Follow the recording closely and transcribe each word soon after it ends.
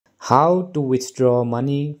How to withdraw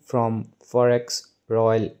money from Forex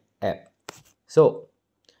Royale app. So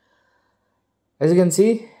as you can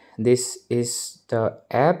see, this is the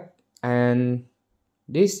app, and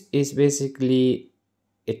this is basically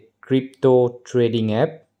a crypto trading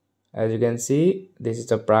app. As you can see, this is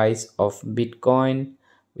the price of Bitcoin.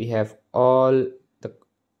 We have all the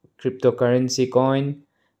cryptocurrency coin,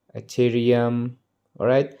 Ethereum. All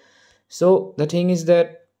right, so the thing is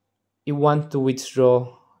that you want to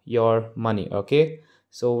withdraw your money. Okay,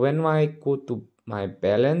 so when I go to my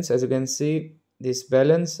balance, as you can see, this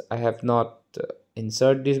balance I have not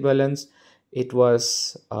insert this balance. It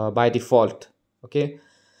was by default. Okay,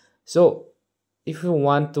 so if you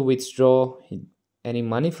want to withdraw any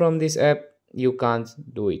money from this app, you can't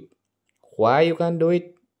do it. Why you can't do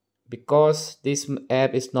it? Because this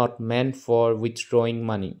app is not meant for withdrawing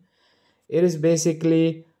money. It is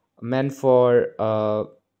basically meant for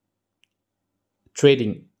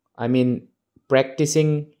trading. I mean,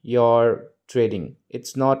 practicing your trading.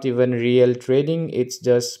 It's not even real trading, it's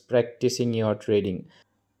just practicing your trading.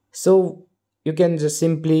 So you can just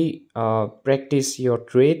simply practice your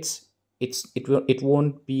trades. It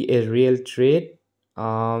won't be a real trade.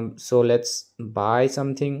 So let's buy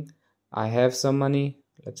something. I have some money,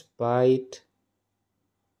 let's buy it.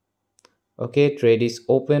 Okay, trade is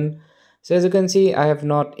open. So as you can see, I have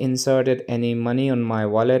not inserted any money on my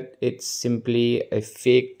wallet. It's simply a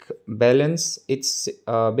fake balance. It's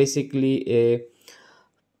basically a,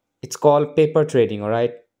 it's called paper trading. All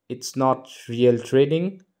right, it's not real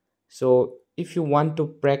trading. So if you want to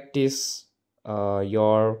practice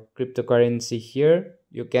your cryptocurrency here,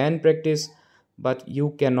 you can practice, but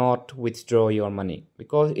you cannot withdraw your money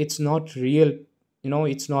because it's not real.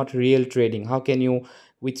 It's not real trading. How can you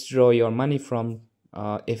withdraw your money from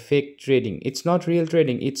a fake trading? It's not real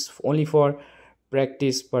trading, it's only for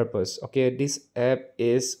practice purpose. Okay, this app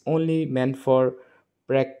is only meant for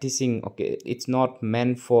practicing. Okay, it's not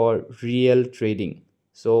meant for real trading.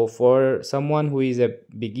 So for someone who is a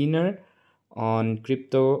beginner on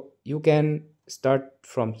crypto, you can start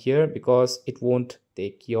from here because it won't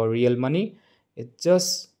take your real money. It's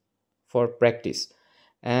just for practice,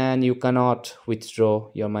 and you cannot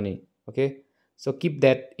withdraw your money. Okay, so keep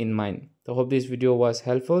that in mind. So hope this video was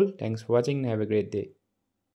helpful. Thanks for watching. Have a great day.